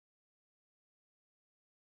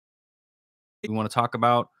we want to talk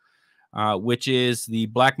about, which is the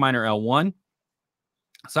Black Miner L1.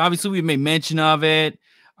 So obviously we've made mention of it.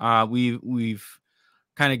 We've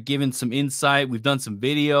kind of given some insight. We've done some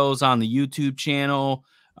videos on the YouTube channel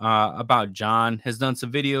about John has done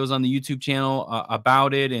some videos on the YouTube channel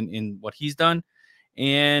about it and what he's done.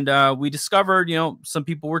 And we discovered, some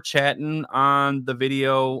people were chatting on the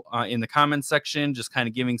video in the comments section, just kind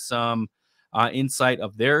of giving some insight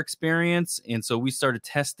of their experience. And so we started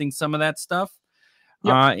testing some of that stuff.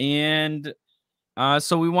 Yep.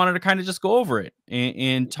 So we wanted to kind of just go over it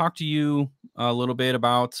and talk to you a little bit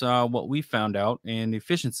about what we found out and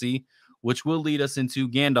efficiency, which will lead us into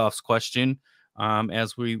Gandalf's question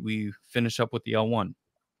as we finish up with the L1.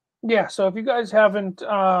 Yeah, so if you guys haven't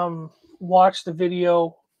watched the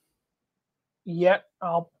video yet,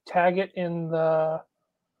 I'll tag it in the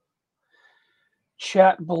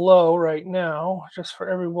chat below right now, just for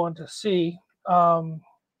everyone to see.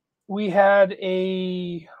 We had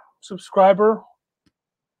a subscriber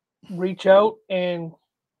reach out and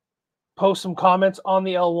post some comments on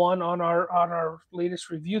the L1 on our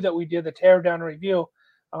latest review that we did, the teardown review.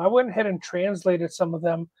 I went ahead and translated some of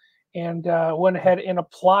them and went ahead and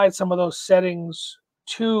applied some of those settings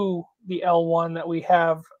to the L1 that we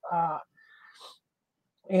have.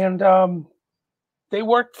 And they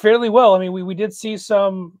worked fairly well. I mean, we did see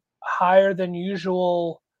some higher than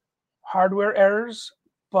usual hardware errors,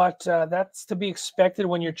 but that's to be expected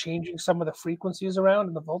when you're changing some of the frequencies around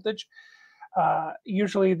and the voltage.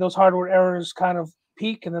 Usually those hardware errors kind of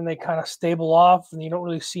peak and then they kind of stable off and you don't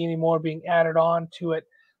really see any more being added on to it.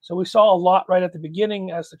 So we saw a lot right at the beginning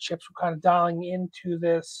as the chips were kind of dialing into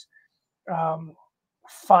this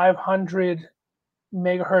 500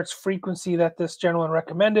 megahertz frequency that this gentleman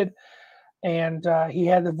recommended. And he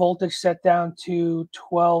had the voltage set down to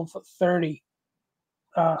 1230.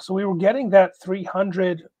 So we were getting that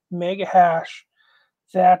 300 mega hash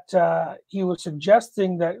that he was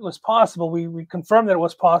suggesting that it was possible. We confirmed that it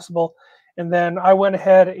was possible. And then I went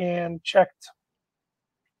ahead and checked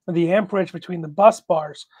the amperage between the bus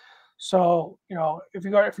bars. So, if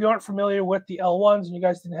you aren't familiar with the L1s and you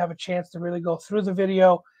guys didn't have a chance to really go through the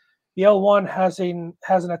video, the L1 has an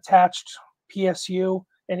attached PSU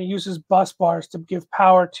and it uses bus bars to give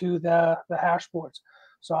power to the hash boards.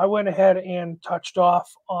 So I went ahead and touched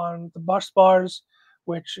off on the bus bars,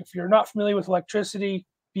 which if you're not familiar with electricity,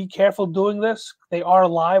 be careful doing this. They are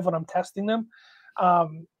live when I'm testing them.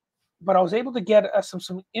 But I was able to get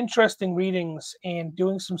some interesting readings and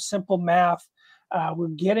doing some simple math. We're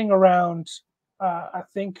getting around, I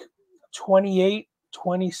think,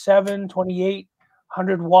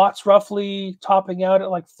 2,800 watts roughly, topping out at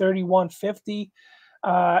like 3,150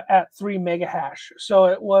 at 3 mega hash.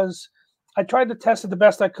 So I tried to test it the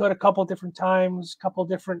best I could a couple of different times, a couple of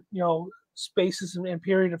different, spaces and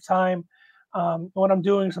period of time. What I'm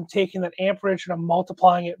doing is I'm taking that amperage and I'm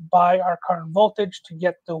multiplying it by our current voltage to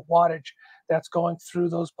get the wattage that's going through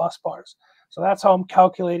those bus bars. So that's how I'm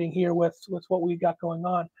calculating here with what we got going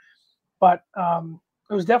on. But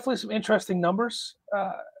it was definitely some interesting numbers.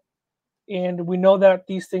 And we know that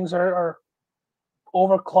these things are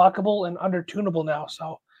overclockable and undertunable now.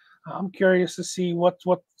 So I'm curious to see what's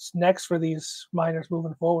next for these miners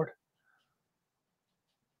moving forward.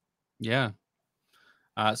 Yeah.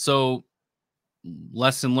 So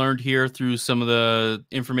lesson learned here through some of the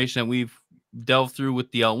information that we've delved through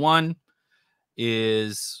with the L1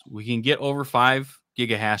 is we can get over 5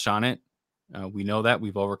 gigahash on it. We know that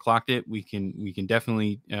we've overclocked it. We can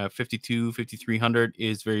definitely 5300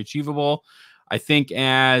 is very achievable. I think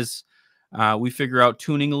as we figure out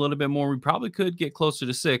tuning a little bit more, we probably could get closer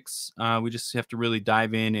to 6. We just have to really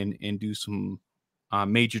dive in and do some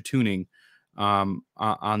major tuning on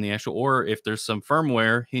the actual, or if there's some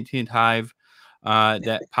firmware, hint hive,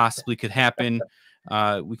 that possibly could happen,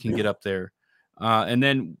 we can get up there. And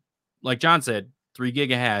then, like John said, 3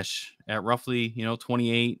 gigahash at roughly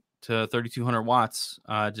 28 to 3200 watts,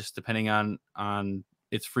 just depending on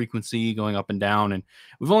its frequency going up and down. And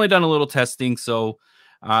we've only done a little testing, so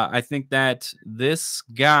I think that this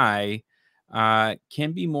guy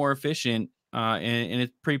can be more efficient, and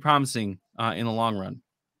it's pretty promising in the long run.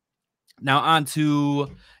 Now on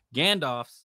to Gandalf's